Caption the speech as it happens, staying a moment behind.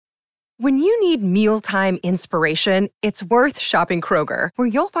When you need mealtime inspiration, it's worth shopping Kroger, where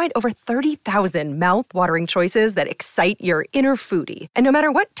you'll find over 30,000 mouth-watering choices that excite your inner foodie. And no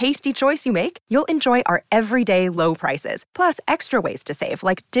matter what tasty choice you make, you'll enjoy our everyday low prices, plus extra ways to save,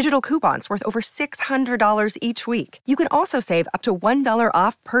 like digital coupons worth over $600 each week. You can also save up to $1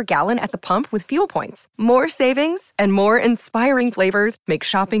 off per gallon at the pump with fuel points. More savings and more inspiring flavors make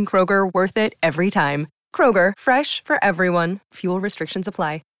shopping Kroger worth it every time. Kroger, fresh for everyone. Fuel restrictions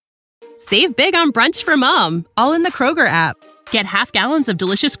apply. Save big on brunch for mom, all in the Kroger app. Get half gallons of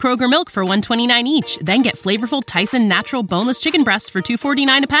delicious Kroger milk for $1.29 each. Then get flavorful Tyson natural boneless chicken breasts for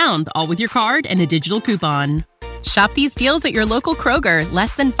 $2.49 a pound, all with your card and a digital coupon. Shop these deals at your local Kroger,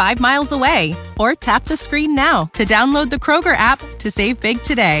 less than 5 miles away. Or tap the screen now to download the Kroger app to save big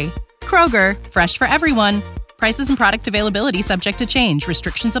today. Kroger, fresh for everyone. Prices and product availability subject to change.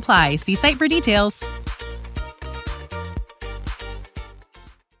 Restrictions apply. See site for details.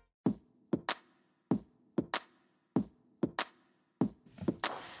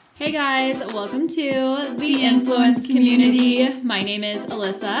 Hey guys, welcome to the Influence Community. My name is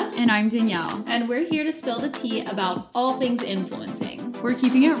Alyssa. And I'm Danielle. And we're here to spill the tea about all things influencing. We're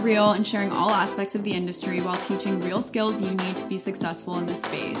keeping it real and sharing all aspects of the industry while teaching real skills you need to be successful in this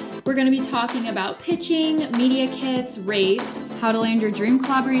space. We're going to be talking about pitching, media kits, rates, how to land your dream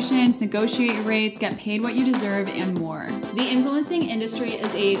collaborations, negotiate your rates, get paid what you deserve, and more. The influencing industry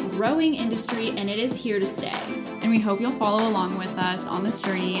is a growing industry and it is here to stay. And we hope you'll follow along with us on this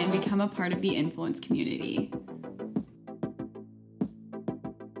journey and become a part of the Influence community.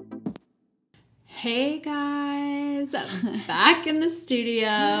 Hey guys, back in the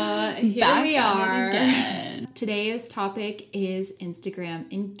studio. Here we are. Again. Today's topic is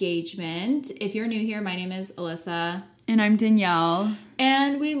Instagram engagement. If you're new here, my name is Alyssa. And I'm Danielle.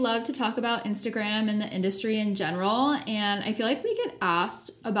 And we love to talk about Instagram and the industry in general. And I feel like we get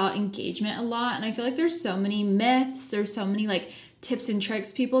asked about engagement a lot. And I feel like there's so many myths. There's so many like tips and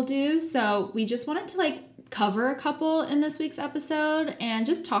tricks people do. So we just wanted to cover a couple in this week's episode and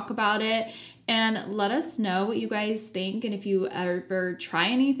just talk about it. And let us know what you guys think and if you ever try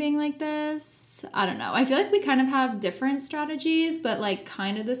anything like this. I don't know. I feel like we kind of have different strategies, but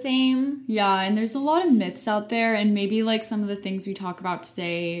kind of the same. Yeah, and there's a lot of myths out there, and maybe some of the things we talk about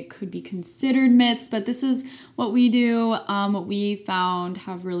today could be considered myths, but this is what we do, what we found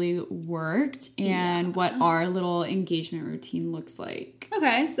have really worked, and what our little engagement routine looks like.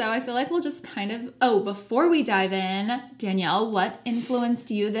 Okay, so I feel like we'll just before we dive in, Danielle, what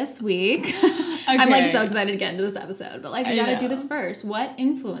influenced you this week? Okay. I'm so excited to get into this episode, but we gotta do this first. What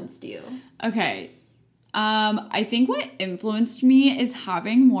influenced you? Okay. I think what influenced me is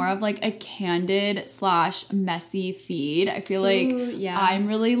having more of a candid / messy feed. I feel I'm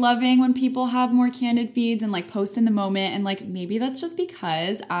really loving when people have more candid feeds and post in the moment, and maybe that's just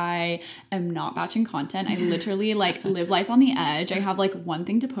because I am not batching content. I literally live life on the edge. I have one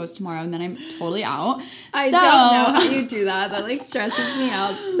thing to post tomorrow and then I'm totally out. I don't know how you do that. That stresses me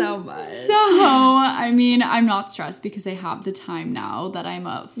out so much. So, I mean, I'm not stressed because I have the time now that I'm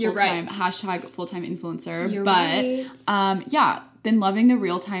a full-time #full-time influencer. You're right. Been loving the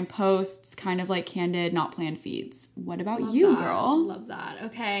real-time posts, kind of candid, not planned feeds. What about you, girl? Love that.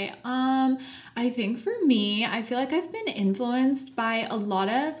 Okay. I think for me, I feel like I've been influenced by a lot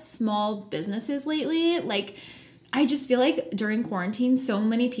of small businesses lately. I just feel during quarantine, so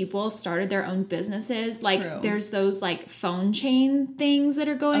many people started their own businesses. True. There's those phone chain things that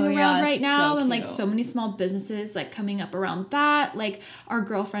are going around right now. So and cute. So many small businesses coming up around that. Our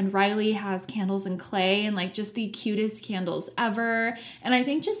girlfriend Riley has Candles and Clay and just the cutest candles ever. And I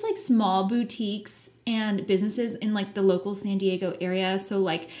think just small boutiques and businesses in the local San Diego area. So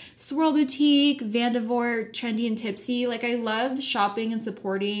Swirl Boutique, Vandivort, Trendy and Tipsy. I love shopping and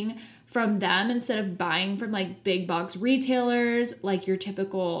supporting from them instead of buying from big box retailers your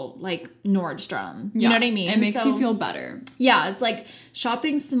typical Nordstrom. You know what I mean? It makes you feel better. Yeah, it's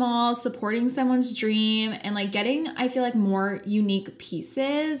shopping small, supporting someone's dream, and getting, I feel more unique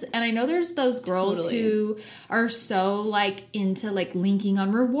pieces. And I know there's those girls who are so into linking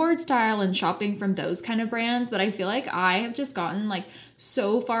on Reward Style and shopping from those kind of brands, but I feel I have just gotten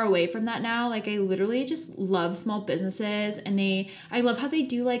so far away from that now. I literally just love small businesses, and I love how they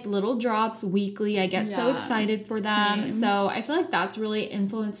do little drops weekly. I get so excited for them. Same. So I feel that's really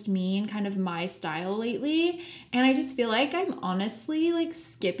influenced me and kind of my style lately. And I just feel I'm honestly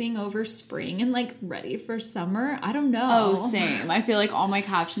skipping over spring and ready for summer. I don't know. Oh, same. I feel all my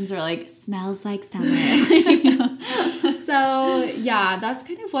captions are smells like summer. So yeah, that's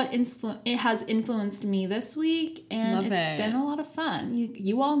kind of what it has influenced me this week, and it's been a lot of fun.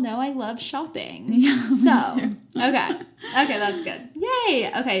 You all know I love shopping. Yeah, so okay, that's good.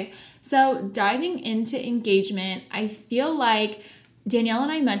 Yay. Okay, so diving into engagement, I feel like Danielle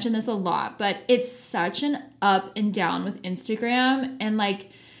and I mentioned this a lot, but it's such an up and down with Instagram, and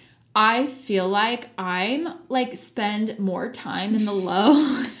like I feel like I'm like spend more time in the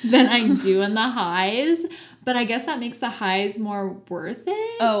low than I do in the highs, but I guess that makes the highs more worth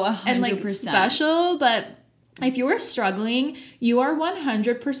it. Oh, 100%. And like special, but if you are struggling, you are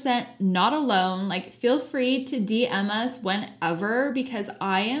 100% not alone. Like feel free to DM us whenever, because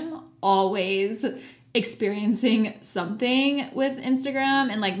I am always experiencing something with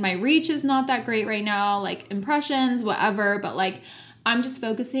Instagram, and like my reach is not that great right now, like impressions, whatever, but like I'm just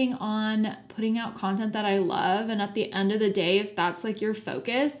focusing on putting out content that I love. And at the end of the day, if that's like your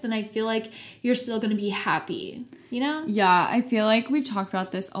focus, then I feel like you're still going to be happy, you know? Yeah, I feel like we've talked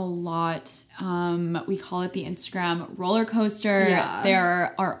about this a lot. We call it the Instagram roller coaster. Yeah.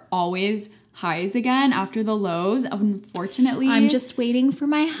 There are always highs again after the lows. Unfortunately, I'm just waiting for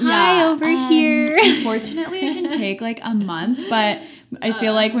my high over here. Unfortunately, it can take like a month, but I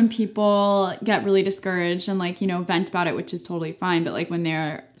feel like when people get really discouraged and like, you know, vent about it, which is totally fine, but like when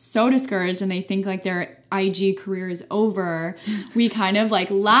they're so discouraged and they think like their IG career is over, we kind of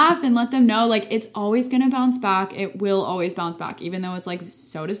like laugh and let them know like it's always gonna bounce back. It will always bounce back, even though it's like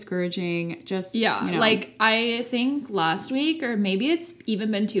so discouraging. Just you know. Like I think last week, or maybe it's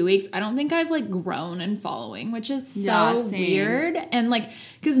even been 2 weeks, I don't think I've like grown in following, which is so weird. And like,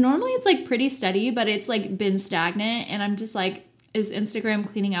 because normally it's like pretty steady, but it's like been stagnant, and I'm just like, is Instagram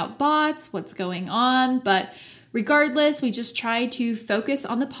cleaning out bots? What's going on? But regardless, we just try to focus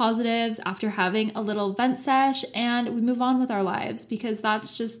on the positives after having a little vent sesh, and we move on with our lives, because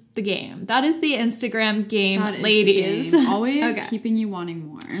that's just the game. That is the Instagram game, ladies. The game. Always keeping you wanting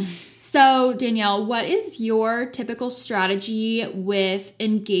more. So Danielle, what is your typical strategy with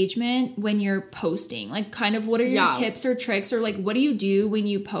engagement when you're posting? Like kind of what are your tips or tricks, or like what do you do when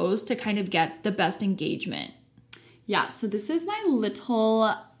you post to kind of get the best engagement? Yeah, so this is my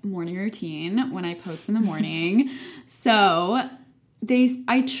little morning routine when I post in the morning. So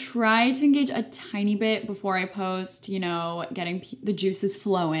I try to engage a tiny bit before I post, you know, getting the juices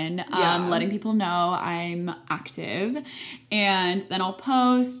flowing, letting people know I'm active. And then I'll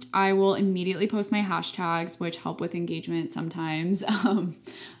post. I will immediately post my hashtags, which help with engagement sometimes.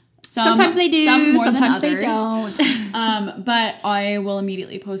 Sometimes they do, sometimes they don't. But I will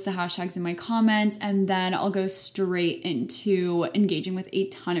immediately post the hashtags in my comments, and then I'll go straight into engaging with a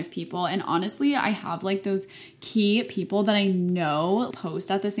ton of people. And honestly, I have like those key people that I know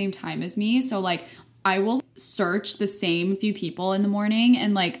post at the same time as me. So like I will search the same few people in the morning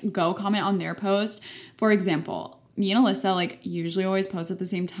and like go comment on their post. For example, me and Alyssa like usually always post at the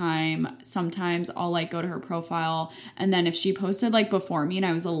same time. Sometimes I'll like go to her profile, and then if she posted like before me and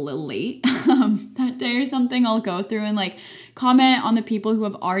I was a little late that day or something, I'll go through and like comment on the people who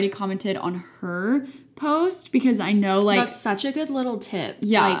have already commented on her post, because I know like that's such a good little tip.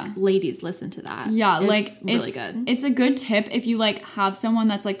 Yeah, like ladies, listen to that. Yeah, it's like really good. It's a good tip if you like have someone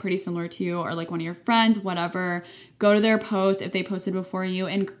that's like pretty similar to you, or like one of your friends, whatever. Go to their post if they posted before you,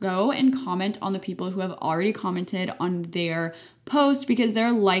 and go and comment on the people who have already commented on their post, because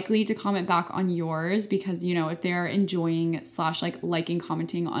they're likely to comment back on yours, because, you know, if they're enjoying / like liking,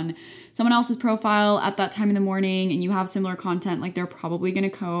 commenting on someone else's profile at that time in the morning and you have similar content, like they're probably going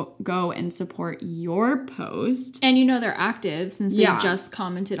to go and support your post. And you know they're active since they just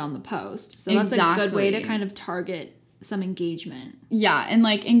commented on the post. So that's a good way to kind of target some engagement. Yeah, and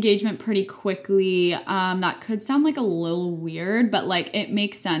like engagement pretty quickly. That could sound like a little weird, but like it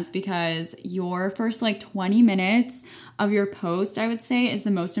makes sense, because your first like 20 minutes of your post, I would say, is the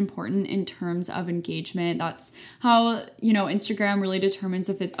most important in terms of engagement. That's how, you know, Instagram really determines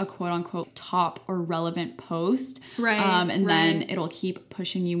if it's a quote unquote top or relevant post. Right. And then it'll keep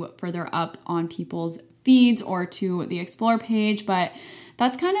pushing you further up on people's feeds or to the explore page. But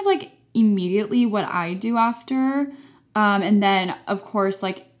that's kind of like immediately what I do after. And then, of course,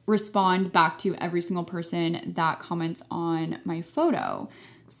 like respond back to every single person that comments on my photo.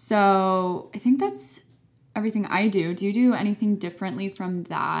 So I think that's everything I do. Do you do anything differently from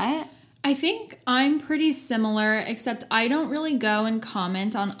that? I think I'm pretty similar, except I don't really go and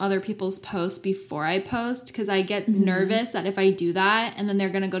comment on other people's posts before I post because I get nervous that if I do that and then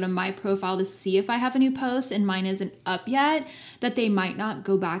they're going to go to my profile to see if I have a new post and mine isn't up yet, that they might not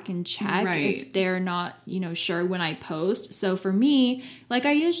go back and check if they're not, sure when I post. So for me, like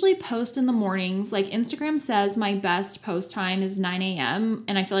I usually post in the mornings. Like Instagram says my best post time is 9 a.m.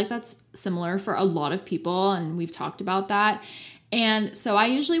 And I feel like that's similar for a lot of people. And we've talked about that. And so I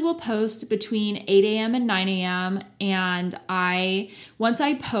usually will post between 8 a.m. and 9 a.m. And once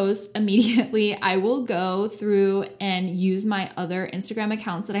I post immediately, I will go through and use my other Instagram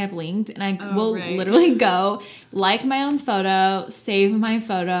accounts that I have linked. And I will literally go like my own photo, save my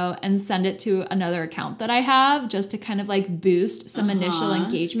photo, and send it to another account that I have just to kind of like boost some initial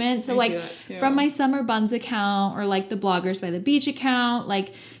engagement. So like from my Summer Buns account or like the Bloggers by the Beach account,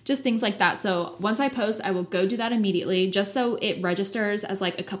 like just things like that. So once I post, I will go do that immediately just so it registers as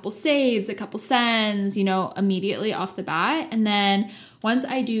like a couple saves, a couple sends, immediately off the bat. And then once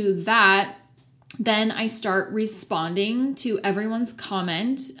I do that, then I start responding to everyone's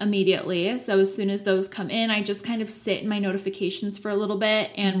comment immediately. So as soon as those come in, I just kind of sit in my notifications for a little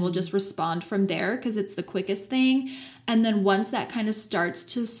bit and we'll just respond from there because it's the quickest thing. And then once that kind of starts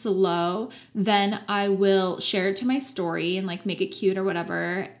to slow, then I will share it to my story and like make it cute or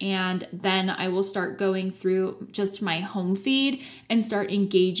whatever. And then I will start going through just my home feed and start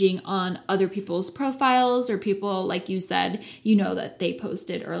engaging on other people's profiles or people, like you said, that they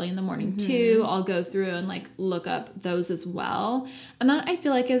posted early in the morning too. I'll go through and like look up those as well. And that I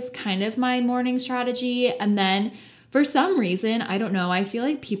feel like is kind of my morning strategy. And then for some reason, I don't know, I feel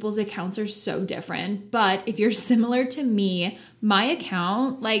like people's accounts are so different, but if you're similar to me, my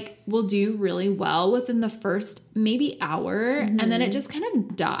account like will do really well within the first maybe hour and then it just kind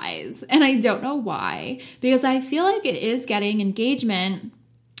of dies. And I don't know why, because I feel like it is getting engagement,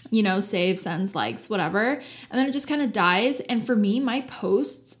 save, sends, likes, whatever. And then it just kind of dies. And for me, my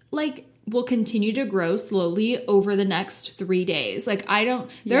posts like will continue to grow slowly over the next 3 days. Like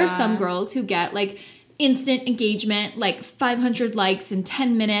there are some girls who get like instant engagement, like 500 likes in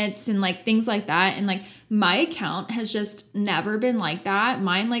 10 minutes and like things like that. And like my account has just never been like that.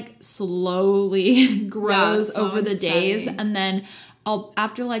 Mine like slowly grows over the days. And then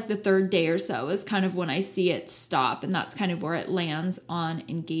after like the third day or so is kind of when I see it stop. And that's kind of where it lands on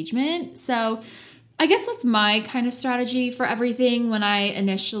engagement. So I guess that's my kind of strategy for everything when I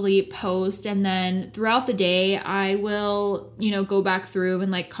initially post. And then throughout the day, I will, go back through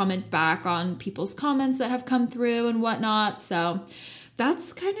and like comment back on people's comments that have come through and whatnot. So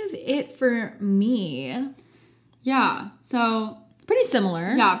that's kind of it for me. Yeah. So pretty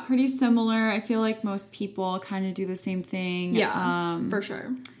similar. Yeah, pretty similar. I feel like most people kind of do the same thing. Yeah, for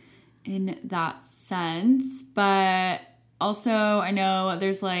sure. In that sense. But also, I know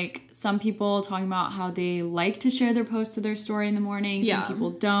there's like some people talking about how they like to share their posts to their story in the morning. Some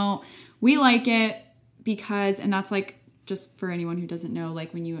people don't. We like it because, and that's like just for anyone who doesn't know,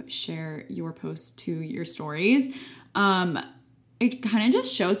 like when you share your posts to your stories, it kind of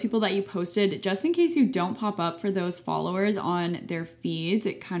just shows people that you posted just in case you don't pop up for those followers on their feeds.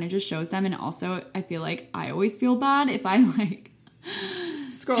 It kind of just shows them. And also, I feel like I always feel bad if I like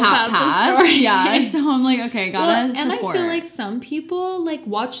scroll past the story. Yeah, so I'm like, okay, gotta support. And I feel like some people like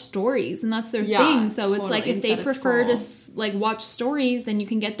watch stories and that's their thing. So totally. It's like if they prefer to like watch stories, then you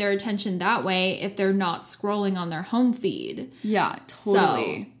can get their attention that way if they're not scrolling on their home feed. Yeah,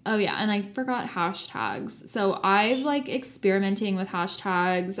 totally. And I forgot hashtags. So I've like experimenting with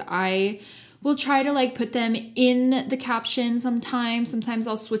hashtags. I will try to like put them in the caption sometimes. Sometimes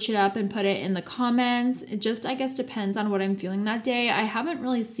I'll switch it up and put it in the comments. It just, I guess, depends on what I'm feeling that day. I haven't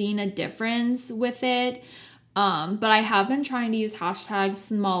really seen a difference with it. But I have been trying to use hashtags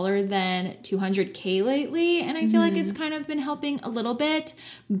smaller than 200K lately. And I feel like it's kind of been helping a little bit.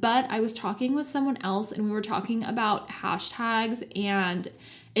 But I was talking with someone else and we were talking about hashtags and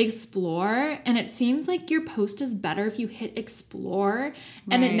explore, and it seems like your post is better if you hit explore,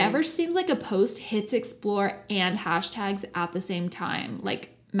 and it never seems like a post hits explore and hashtags at the same time,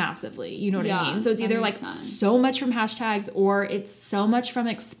 like massively, you know what I mean? So it's either like so much from hashtags or it's so much from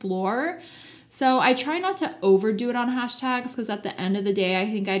explore. So I try not to overdo it on hashtags because at the end of the day, I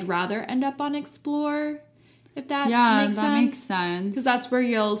think I'd rather end up on explore, if that makes sense. Makes sense. Because that's where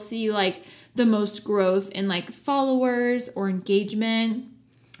you'll see like the most growth in like followers or engagement.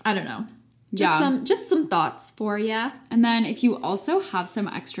 I don't know. Just some thoughts for you. And then if you also have some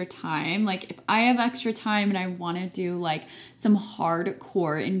extra time, like if I have extra time and I want to do like some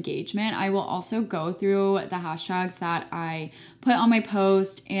hardcore engagement, I will also go through the hashtags that I put on my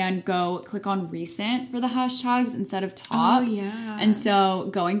post and go click on recent for the hashtags instead of top. Oh, yeah. And so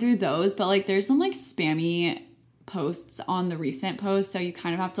going through those, but like there's some like spammy posts on the recent post, so you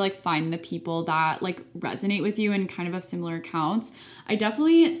kind of have to like find the people that like resonate with you and kind of have similar accounts. I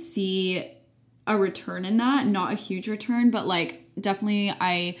definitely see a return in that, not a huge return, but like definitely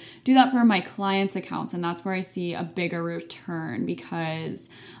I do that for my clients' accounts, and that's where I see a bigger return, because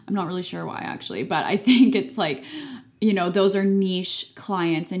I'm not really sure why actually, but I think it's like, you know, those are niche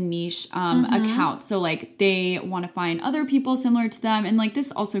clients and niche accounts. So like they want to find other people similar to them. And like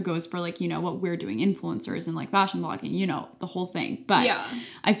this also goes for like, you know, what we're doing, influencers and like fashion blogging, you know, the whole thing. But yeah,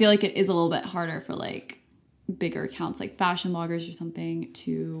 I feel like it is a little bit harder for like bigger accounts like fashion bloggers or something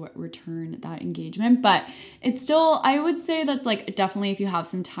to return that engagement. But it's still, I would say that's like definitely if you have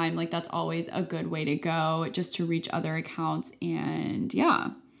some time, like that's always a good way to go just to reach other accounts. And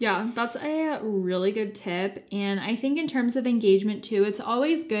yeah, that's a really good tip. And I think in terms of engagement too, it's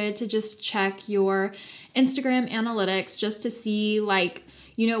always good to just check your Instagram analytics just to see like,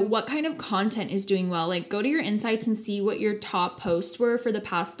 you know, what kind of content is doing well. Like go to your insights and see what your top posts were for the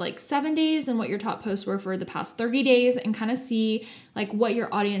past like 7 days and what your top posts were for the past 30 days and kind of see like what your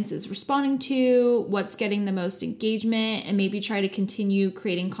audience is responding to, what's getting the most engagement, and maybe try to continue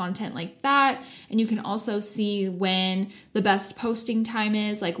creating content like that. And you can also see when the best posting time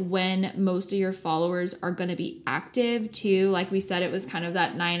is, like when most of your followers are going to be active too. Like we said, it was kind of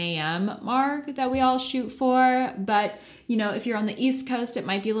that 9 a.m. mark that we all shoot for. But, you know, if you're on the East Coast, it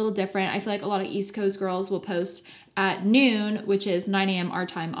might be a little different. I feel like a lot of East Coast girls will post at noon, which is 9 a.m. our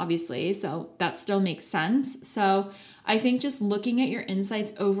time, obviously. So that still makes sense. So I think just looking at your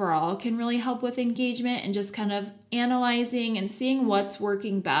insights overall can really help with engagement and just kind of analyzing and seeing what's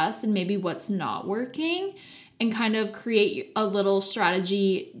working best and maybe what's not working and kind of create a little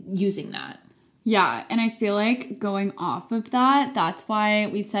strategy using that. Yeah. And I feel like going off of that, that's why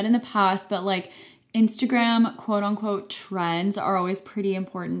we've said in the past, but like Instagram quote unquote trends are always pretty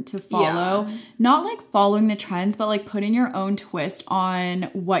important to follow. Yeah. Not like following the trends, but like putting your own twist on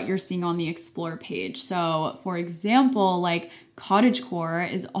what you're seeing on the explore page. So for example, like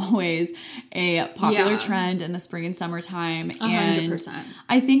cottagecore is always a popular trend in the spring and summertime. 100%. And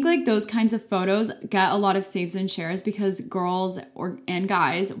I think like those kinds of photos get a lot of saves and shares because girls and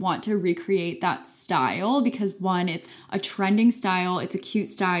guys want to recreate that style because one, it's a trending style, it's a cute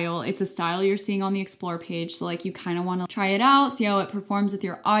style, it's a style you're seeing on the explore page. So like you kind of want to try it out, see how it performs with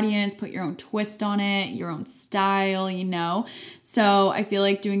your audience, put your own twist on it, your own style, you know? So I feel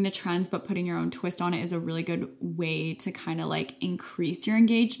like doing the trends but putting your own twist on it is a really good way to kind of like increase your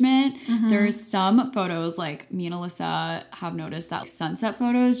engagement. There's some photos like me and Alyssa have noticed that sunset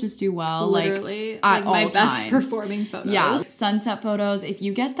photos just do well. Literally, like at my all best times. Performing photos. Yeah, sunset photos. If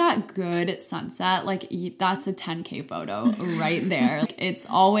you get that good sunset, like that's a 10K photo right there. Like, it's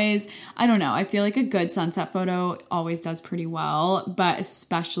always, I don't know. I feel like a good sunset photo always does pretty well, but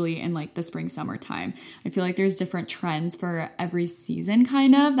especially in like the spring summertime, I feel like there's different trends for every season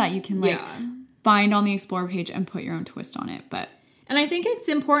kind of that you can like find on the explore page and put your own twist on it. And I think it's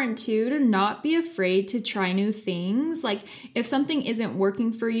important too to not be afraid to try new things. Like if something isn't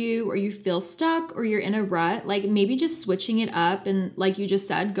working for you or you feel stuck or you're in a rut, like maybe just switching it up and like you just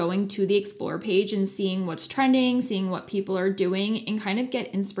said, going to the explore page and seeing what's trending, seeing what people are doing and kind of get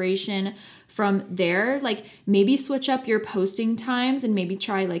inspiration from there. Like maybe switch up your posting times and maybe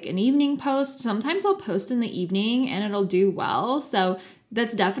try like an evening post. Sometimes I'll post in the evening and it'll do well. So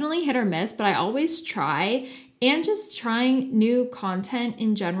that's definitely hit or miss, but I always try. And just trying new content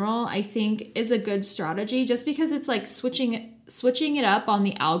in general, I think is a good strategy just because it's like switching it up on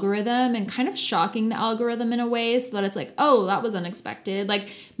the algorithm and kind of shocking the algorithm in a way so that it's like, oh, that was unexpected.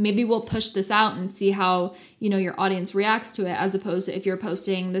 Like maybe we'll push this out and see how, you know, your audience reacts to it, as opposed to if you're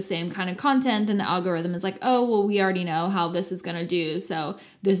posting the same kind of content and the algorithm is like, oh, well, we already know how this is going to do. So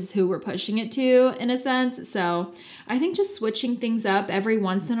this is who we're pushing it to in a sense. So I think just switching things up every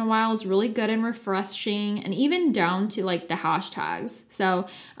once in a while is really good and refreshing, and even down to like the hashtags. So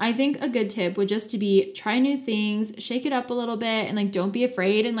I think a good tip would just to be try new things, shake it up a little bit, and like don't be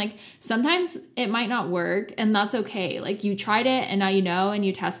afraid. And like sometimes it might not work and that's okay. Like you tried it and now you know and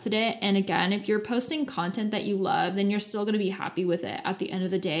you tested it. And again, if you're posting content that you love, then you're still going to be happy with it at the end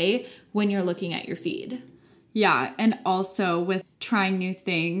of the day when you're looking at your feed. Yeah, and also with trying new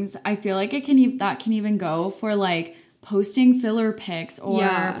things, I feel like that can even go for like posting filler pics or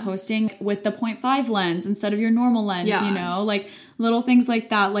posting with the 0.5 lens instead of your normal lens, you know, like little things like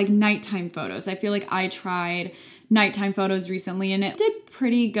that, like nighttime photos. I feel like I tried nighttime photos recently and it did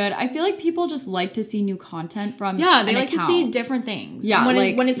pretty good. I feel like people just like to see new content from they like to see different things. Yeah,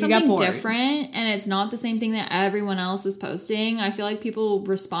 when it's something different and it's not the same thing that everyone else is posting, I feel like people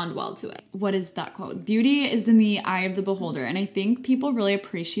respond well to it. What is that quote? Beauty is in the eye of the beholder. And I think people really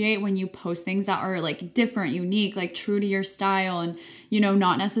appreciate when you post things that are like different, unique, like true to your style and, you know,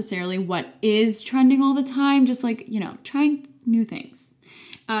 not necessarily what is trending all the time, just like, you know, trying new things.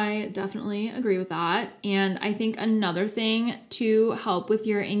 I definitely agree with that. And I think another thing to help with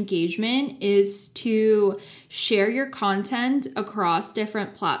your engagement is to share your content across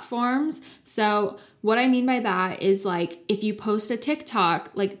different platforms. So what I mean by that is like if you post a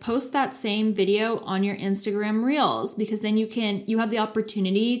TikTok, like post that same video on your Instagram Reels, because then you have the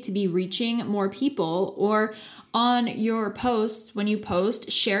opportunity to be reaching more people. Or on your posts, when you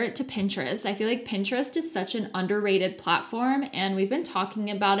post, share it to Pinterest. I feel like Pinterest is such an underrated platform, and we've been talking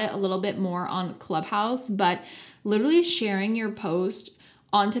about it a little bit more on Clubhouse, but literally sharing your post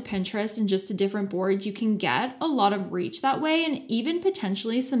onto Pinterest and just a different board, you can get a lot of reach that way and even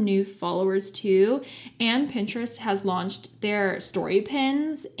potentially some new followers too. And Pinterest has launched their story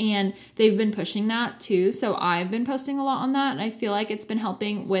pins and they've been pushing that too. So I've been posting a lot on that and I feel like it's been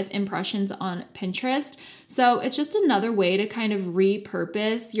helping with impressions on Pinterest. So it's just another way to kind of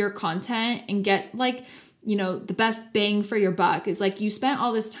repurpose your content and get like, you know, the best bang for your buck is like you spent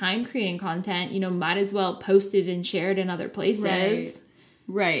all this time creating content, you know, might as well post it and share it in other places.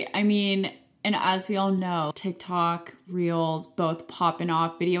 Right. I mean, and as we all know, TikTok, Reels, both popping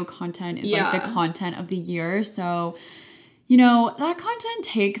off. Video content is like the content of the year. So, you know, that content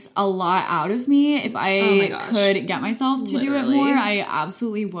takes a lot out of me. If I could get myself to do it more, I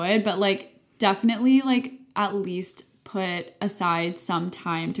absolutely would. But like, definitely like at least put aside some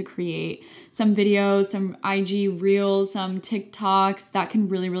time to create some videos, some IG Reels, some TikToks that can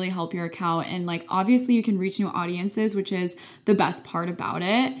really, really help your account. And like, obviously you can reach new audiences, which is the best part about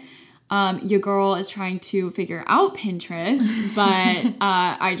it. Your girl is trying to figure out Pinterest, but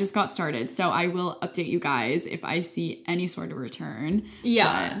I just got started. So I will update you guys if I see any sort of return.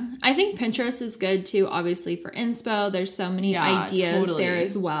 Yeah. But I think Pinterest is good too, obviously for inspo. There's so many ideas there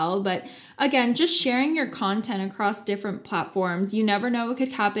as well. But again, just sharing your content across different platforms. You never know what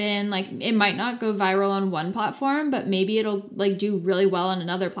could happen. Like it might not go viral on one platform, but maybe it'll like do really well on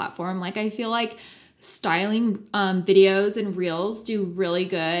another platform. Like I feel like styling videos and reels do really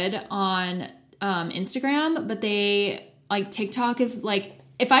good on Instagram, but they like TikTok is like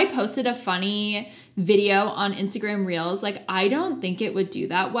if I posted a funny video on Instagram Reels, like I don't think it would do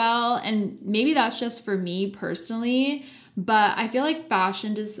that well, and maybe that's just for me personally, but I feel like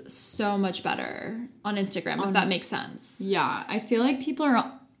fashion is so much better on Instagram, if that makes sense. Yeah, I feel like people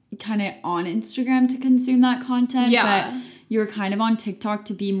are kind of on Instagram to consume that content, but you're kind of on TikTok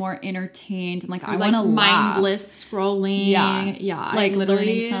to be more entertained and like I want to laugh. Mindless scrolling. Yeah. Like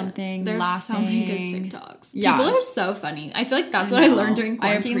learning something, there's laughing. so many good TikToks. Yeah. People are so funny. I feel like that's what I learned during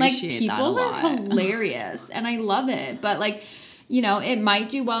quarantine. Like people are hilarious and I love it. But like, you know, it might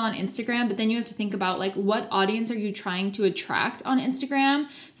do well on Instagram, but then you have to think about like what audience are you trying to attract on Instagram?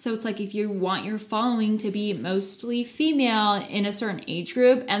 So it's like if you want your following to be mostly female in a certain age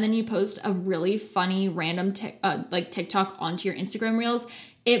group, and then you post a really funny random like TikTok onto your Instagram Reels,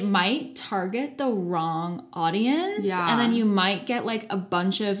 it might target the wrong audience. And then you might get like a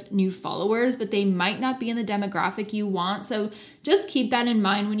bunch of new followers, but they might not be in the demographic you want. So just keep that in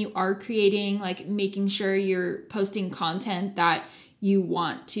mind when you are creating, like making sure you're posting content that you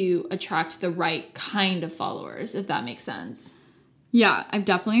want to attract the right kind of followers, if that makes sense. Yeah, I've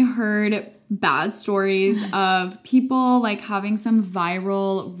definitely heard bad stories of people like having some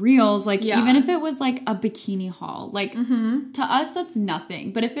viral reels, like even if it was like a bikini haul, like to us that's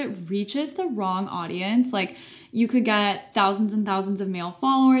nothing, but if it reaches the wrong audience, like you could get thousands and thousands of male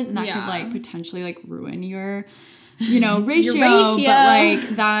followers and that could like potentially like ruin your, you know, ratio. But like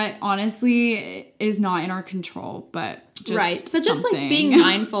that honestly is not in our control, but just so just like being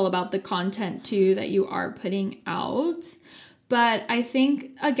mindful about the content too that you are putting out. But I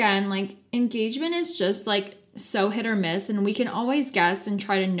think, again, like engagement is just like so hit or miss, and we can always guess and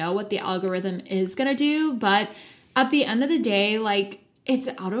try to know what the algorithm is going to do. But at the end of the day, like it's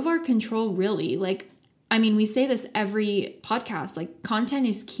out of our control, really. Like, I mean, we say this every podcast, like content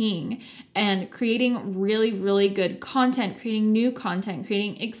is king, and creating really, really good content, creating new content,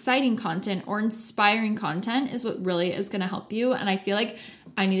 creating exciting content or inspiring content is what really is going to help you. And I feel like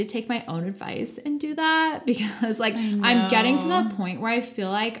I need to take my own advice and do that because like I'm getting to that point where I feel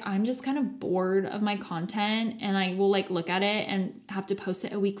like I'm just kind of bored of my content and I will like look at it and have to post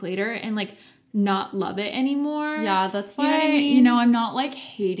it a week later and like not love it anymore. Yeah, that's why, you know what I mean? I'm not like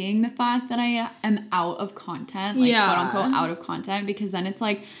hating the fact that I am out of content, like quote unquote out of content, because then it's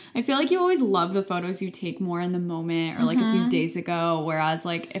like, I feel like you always love the photos you take more in the moment or like a few days ago. Whereas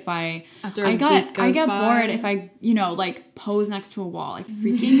like if I get bored if I, like pose next to a wall, I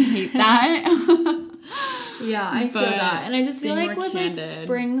freaking hate that. Yeah, I feel that. And I just feel like with like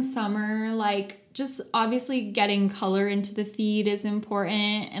spring, summer, like just obviously getting color into the feed is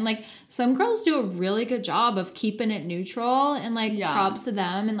important. And like some girls do a really good job of keeping it neutral, and like props to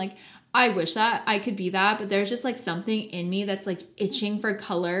them. And like I wish that I could be that, but there's just like something in me that's like itching for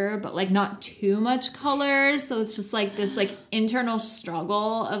color, but like not too much color. So it's just like this like internal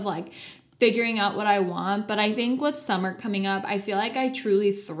struggle of like figuring out what I want. But I think with summer coming up, I feel like I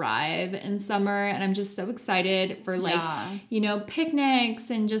truly thrive in summer, and I'm just so excited for like, picnics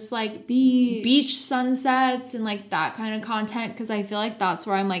and just like beach sunsets and like that kind of content, because I feel like that's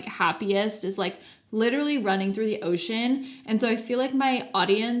where I'm like happiest, is like literally running through the ocean. And so I feel like my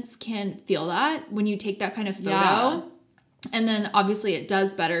audience can feel that when you take that kind of photo. Yeah. And then obviously it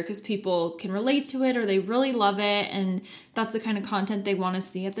does better because people can relate to it or they really love it, and that's the kind of content they want to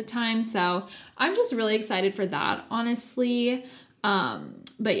see at the time. So I'm just really excited for that, honestly.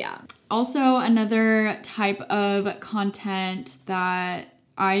 But yeah. Also, another type of content that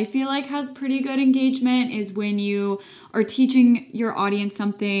I feel like has pretty good engagement is when you are teaching your audience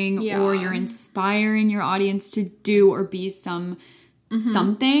something or you're inspiring your audience to do or be something.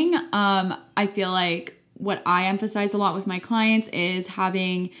 I feel like what I emphasize a lot with my clients is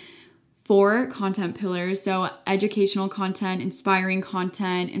having 4 content pillars. So educational content, inspiring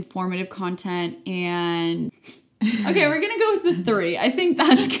content, informative content, and okay, we're going to go with the 3. I think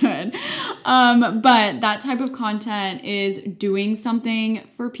that's good. But that type of content is doing something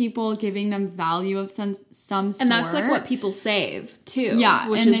for people, giving them value of some sort. And that's like what people save too. Yeah.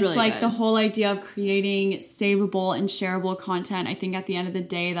 Which is really it's like good. The whole idea of creating savable and shareable content. I think at the end of the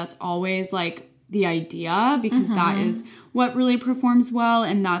day, that's always like the idea, because that is what really performs well,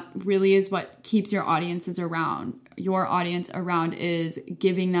 and that really is what keeps your audience around, is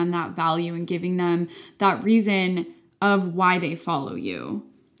giving them that value and giving them that reason of why they follow you.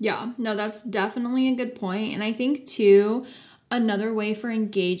 Yeah, no, that's definitely a good point. And I think too, another way for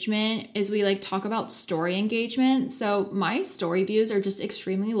engagement is we like talk about story engagement. So my story views are just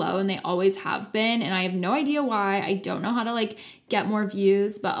extremely low, and they always have been. And I have no idea why. I don't know how to like get more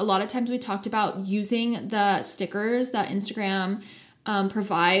views, but a lot of times we talked about using the stickers that Instagram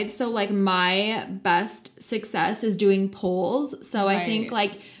provides. So like my best success is doing polls. So I think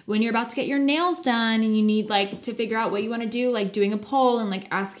like when you're about to get your nails done and you need like to figure out what you want to do, like doing a poll and like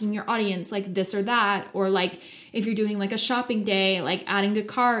asking your audience like this or that, or like if you're doing like a shopping day, like adding to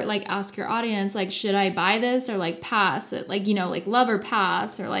cart, like ask your audience, like, should I buy this or like pass it? Like, like love or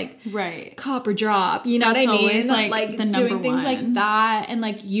pass, or like cop or drop, you know what I mean? Always, like the doing things one. like that. And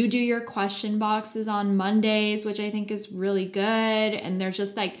like you do your question boxes on Mondays, which I think is really good. And there's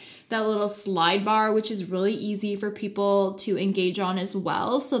just like that little slide bar, which is really easy for people to engage on as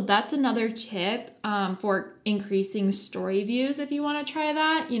well. So that's another tip for increasing story views if you want to try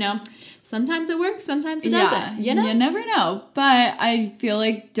that. Sometimes it works, sometimes it doesn't. You never know. But I feel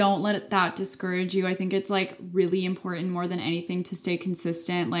like don't let that discourage you. I think it's like really important more than anything to stay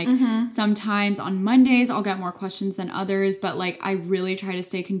consistent. Like sometimes on Mondays I'll get more questions than others, but like I really try to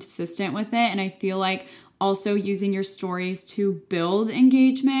stay consistent with it. And I feel like also using your stories to build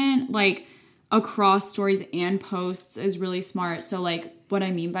engagement, like across stories and posts, is really smart. So like what I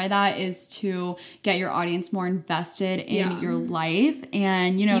mean by that is to get your audience more invested in your life,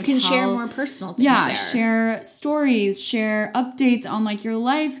 and you can share more personal things there. Share stories, share updates on like your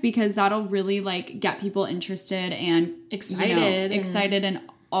life, because that'll really like get people interested and excited and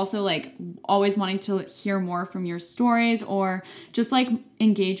also like always wanting to hear more from your stories, or just like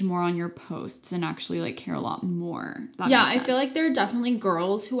engage more on your posts and actually like care a lot more. I feel like there are definitely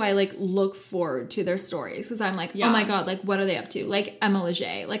girls who I like look forward to their stories, because I'm like, oh my God, like what are they up to? Like Emma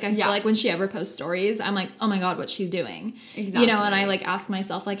Leger. Like I feel like when she ever posts stories, I'm like, oh my God, what's she doing? Exactly. And I like ask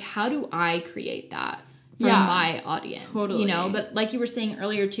myself, like, how do I create that for my audience? Totally. But like you were saying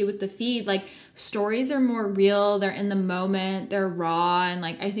earlier too with the feed, like stories are more real, they're in the moment, they're raw, and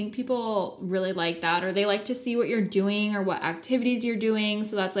like I think people really like that, or they like to see what you're doing or what activities you're doing.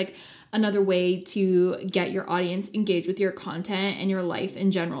 So that's like another way to get your audience engaged with your content and your life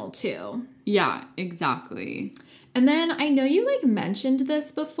in general too. Yeah, exactly. And then I know you like mentioned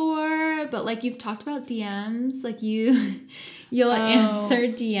this before, but like you've talked about DMs, like you'll answer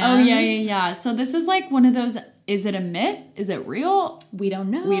DMs. Oh yeah. So this is like one of those, is it a myth? Is it real? We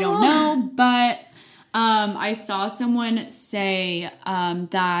don't know. But I saw someone say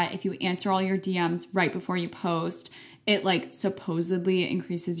that if you answer all your DMs right before you post, it like supposedly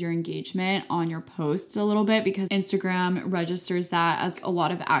increases your engagement on your posts a little bit because Instagram registers that as a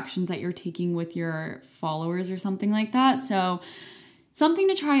lot of actions that you're taking with your followers or something like that. So something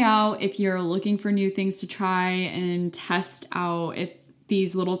to try out if you're looking for new things to try and test out if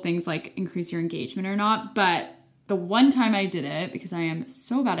these little things like increase your engagement or not. But the one time I did it, because I am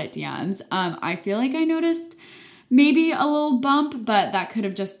so bad at DMs, I feel like I noticed maybe a little bump, but that could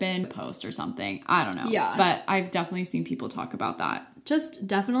have just been a post or something. I don't know. Yeah. But I've definitely seen people talk about that. Just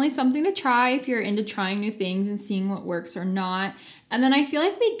definitely something to try if you're into trying new things and seeing what works or not. And then I feel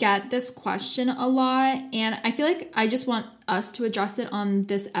like we get this question a lot, and I feel like I just want us to address it on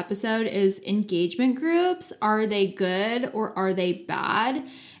this episode is engagement groups. Are they good or are they bad?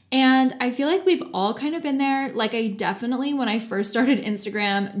 And I feel like we've all kind of been there. Like I definitely, when I first started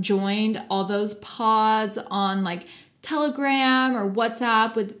Instagram, joined all those pods on like Telegram or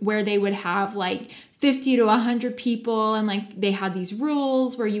WhatsApp with where they would have like 50 to 100 people, and like they had these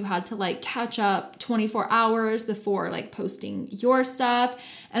rules where you had to like catch up 24 hours before like posting your stuff.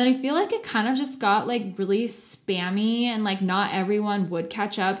 And then I feel like it kind of just got like really spammy, and like not everyone would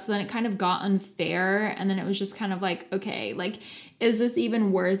catch up. So then it kind of got unfair, and then it was just kind of like, okay, like is this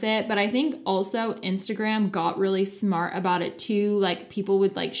even worth it? But I think also Instagram got really smart about it too. Like people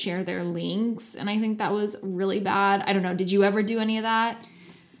would like share their links, and I think that was really bad. I don't know. Did you ever do any of that?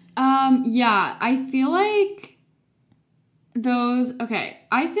 Yeah, I feel like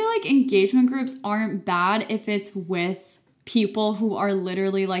I feel like engagement groups aren't bad if it's with people who are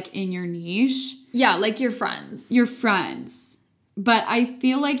literally like in your niche. Yeah, like your friends. But I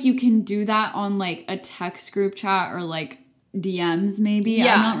feel like you can do that on like a text group chat or like DMs maybe.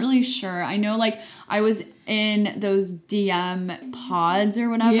 Yeah. I'm not really sure. I know like I was in those DM pods or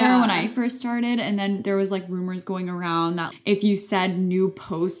whatever when I first started, and then there was like rumors going around that if you said new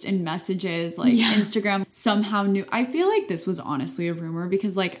post in messages, like Instagram somehow knew. I feel like this was honestly a rumor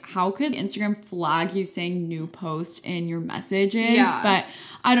because like how could Instagram flag you saying new post in your messages? But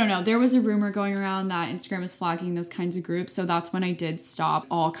I don't know. There was a rumor going around that Instagram is flagging those kinds of groups. So that's when I did stop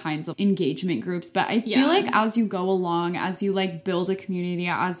all kinds of engagement groups. But I feel like as you go along, as you like build a community,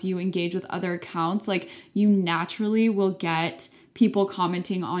 as you engage with other accounts, like you naturally will get people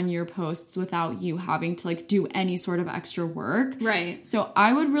commenting on your posts without you having to like do any sort of extra work. Right. So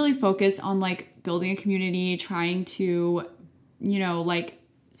I would really focus on like building a community, trying to, you know, like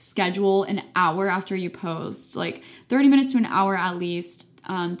schedule an hour after you post, like 30 minutes to an hour at least,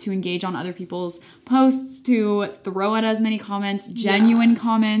 to engage on other people's posts, to throw out as many comments, genuine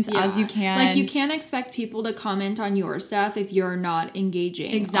comments as you can. Like you can't expect people to comment on your stuff if you're not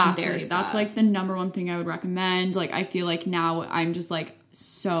engaging on their stuff. That's like the number one thing I would recommend. Like I feel like now I'm just like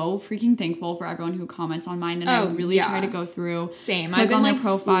so freaking thankful for everyone who comments on mine, and I really try to go through, click I've been on their like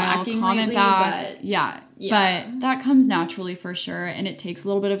profile, comment lately, that. But that comes naturally for sure, and it takes a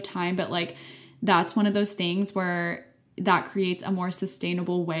little bit of time, but like that's one of those things where that creates a more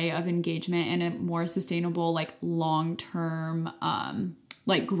sustainable way of engagement and a more sustainable like long-term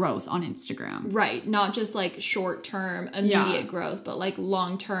like growth on Instagram. Right. Not just like short-term immediate growth, but like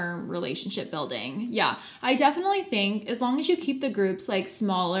long-term relationship building. Yeah. I definitely think as long as you keep the groups like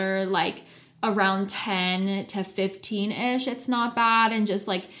smaller, like around 10 to 15-ish, it's not bad. And just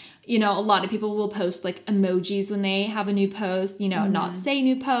like, you know, a lot of people will post like emojis when they have a new post, you know, not say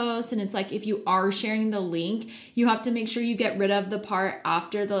new post. And it's like, if you are sharing the link, you have to make sure you get rid of the part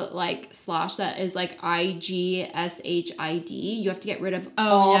after the like slash that is like IGSHID. You have to get rid of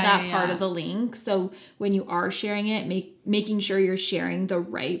all that part of the link. So when you are sharing it, making sure you're sharing the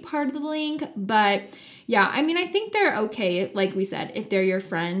right part of the link. But yeah, I mean, I think they're okay, like we said, if they're your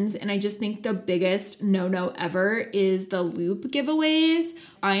friends. And I just think the biggest no-no ever is the loop giveaways.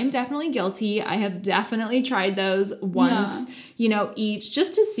 I am definitely guilty. I have definitely tried those once, you know, each,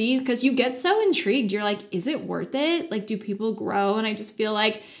 just to see, because you get so intrigued. You're like, is it worth it? Like, do people grow? And I just feel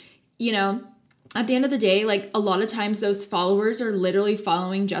like, you know, at the end of the day, like a lot of times those followers are literally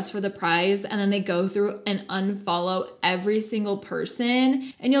following just for the prize, and then they go through and unfollow every single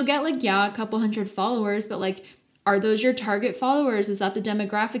person, and you'll get like, a couple hundred followers, but like, are those your target followers? Is that the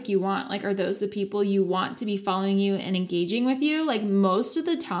demographic you want? Like, are those the people you want to be following you and engaging with you? Like most of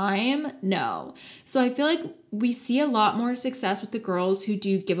the time, no. So I feel like we see a lot more success with the girls who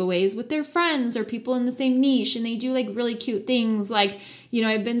do giveaways with their friends or people in the same niche, and they do like really cute things. Like, you know,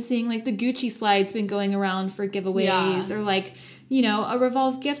 I've been seeing like the Gucci slides been going around for giveaways, or like, you know, a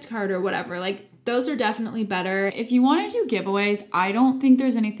Revolve gift card or whatever. Like those are definitely better. If you want to do giveaways, I don't think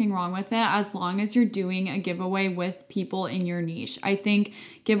there's anything wrong with it as long as you're doing a giveaway with people in your niche. I think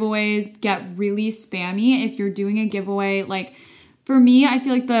giveaways get really spammy if you're doing a giveaway. Like for me, I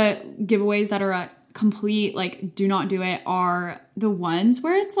feel like the giveaways that are at complete, like do not do it, are the ones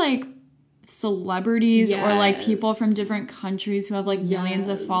where it's like celebrities or like people from different countries who have like millions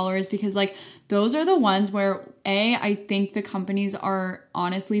of followers, because like those are the ones where I think the companies are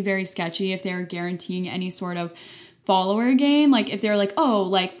honestly very sketchy if they're guaranteeing any sort of follower gain. Like if they're like, oh,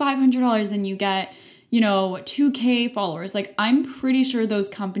 like $500 and you get, you know, 2K followers. Like I'm pretty sure those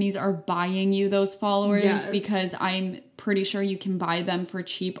companies are buying you those followers because I'm pretty sure you can buy them for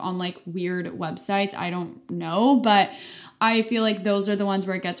cheap on like weird websites. I don't know, but I feel like those are the ones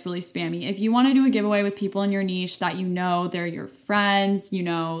where it gets really spammy. If you want to do a giveaway with people in your niche that you know they're your friends, you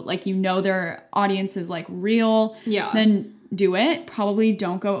know, like you know their audience is like real, then do it. Probably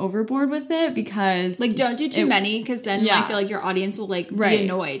don't go overboard with it because like don't do too many, because then I feel like your audience will like be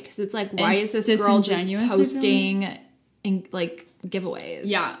annoyed because it's like, why is this girl just posting in like giveaways?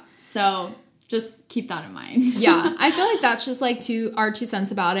 Yeah. So just keep that in mind. Yeah. I feel like that's just like our 2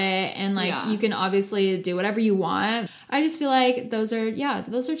 cents about it. And like you can obviously do whatever you want. I just feel like those are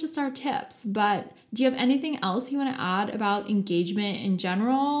just our tips. But do you have anything else you want to add about engagement in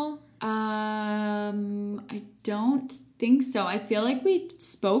general? I don't think so. I feel like we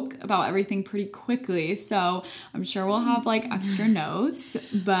spoke about everything pretty quickly, so I'm sure we'll have like extra notes,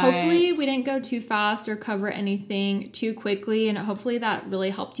 but hopefully we didn't go too fast or cover anything too quickly, and hopefully that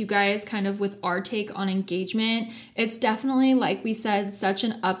really helped you guys kind of with our take on engagement. It's definitely, like we said, such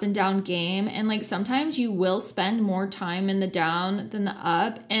an up and down game, and like sometimes you will spend more time in the down than the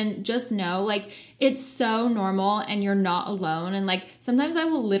up, and just know like it's so normal and you're not alone. And like sometimes I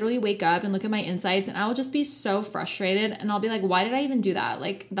will literally wake up and look at my insights and I will just be so frustrated and I'll be like, why did I even do that?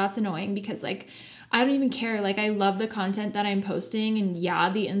 Like that's annoying because like I don't even care. Like I love the content that I'm posting, and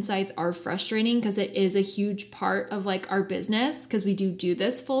the insights are frustrating because it is a huge part of like our business because we do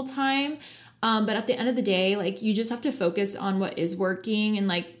this full time. But at the end of the day, like you just have to focus on what is working, and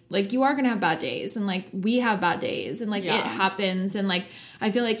like you are going to have bad days, and like we have bad days, and like it happens. And like,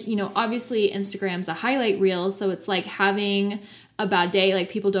 I feel like, you know, obviously Instagram's a highlight reel. So it's like having a bad day, like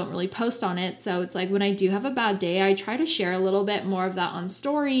people don't really post on it. So it's like when I do have a bad day, I try to share a little bit more of that on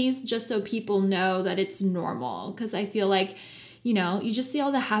stories just so people know that it's normal. Cause I feel like, you know, you just see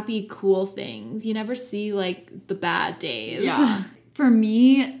all the happy, cool things. You never see like the bad days. Yeah. For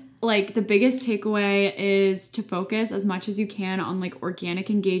me, like the biggest takeaway is to focus as much as you can on like organic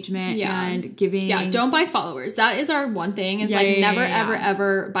engagement and giving. Yeah, don't buy followers. That is our one thing. It's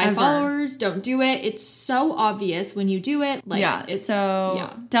ever buy followers. Don't do it. It's so obvious when you do it. Like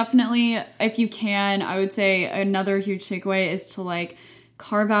definitely if you can, I would say another huge takeaway is to like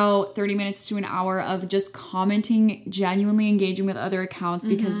carve out 30 minutes to an hour of just commenting, genuinely engaging with other accounts,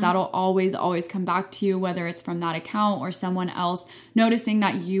 because that'll always come back to you, whether it's from that account or someone else noticing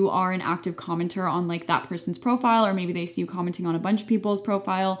that you are an active commenter on like that person's profile, or maybe they see you commenting on a bunch of people's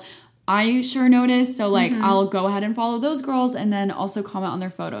profile. I sure notice. So like I'll go ahead and follow those girls and then also comment on their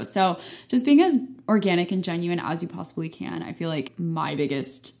photos. So just being as organic and genuine as you possibly can, I feel like my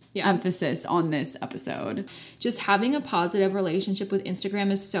biggest emphasis on this episode. Just having a positive relationship with Instagram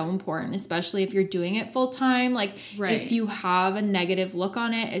is so important, especially if you're doing it full time. Like if you have a negative look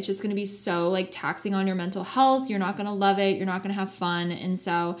on it, it's just going to be so like taxing on your mental health. You're not going to love it. You're not going to have fun. And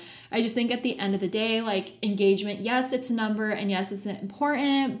so I just think at the end of the day, like engagement, yes, it's a number, and yes, it's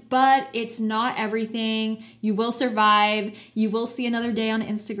important, but it's not everything. You will survive. You will see another day on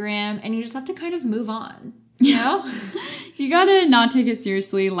Instagram, and you just have to kind of move on. You know? You gotta not take it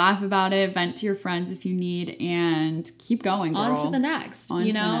seriously, laugh about it, vent to your friends if you need, and keep going, girl. On to the next,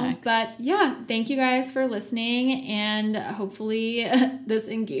 you know? But yeah, thank you guys for listening, and hopefully this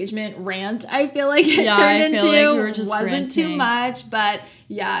engagement rant, I feel like it turned into, like we were just wasn't ranting. Too much, but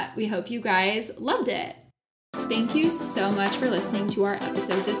yeah, we hope you guys loved it. Thank you so much for listening to our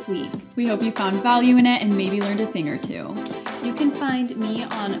episode this week. We hope you found value in it and maybe learned a thing or two. You can find me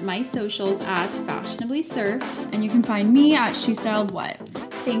on my socials at Fashionably Surfed. And you can find me at She Styled What.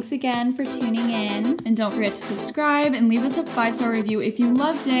 Thanks again for tuning in. And don't forget to subscribe and leave us a 5-star review if you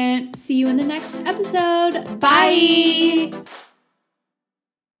loved it. See you in the next episode. Bye!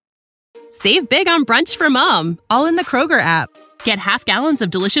 Save big on brunch for mom, all in the Kroger app. Get half gallons of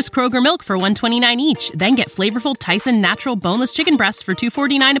delicious Kroger milk for $1.29 each. Then get flavorful Tyson natural boneless chicken breasts for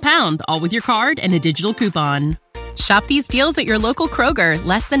 $2.49 a pound, all with your card and a digital coupon. Shop these deals at your local Kroger,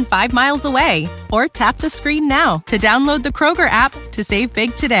 less than 5 miles away. Or tap the screen now to download the Kroger app to save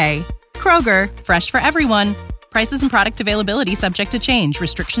big today. Kroger, fresh for everyone. Prices and product availability subject to change.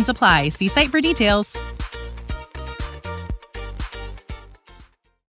 Restrictions apply. See site for details.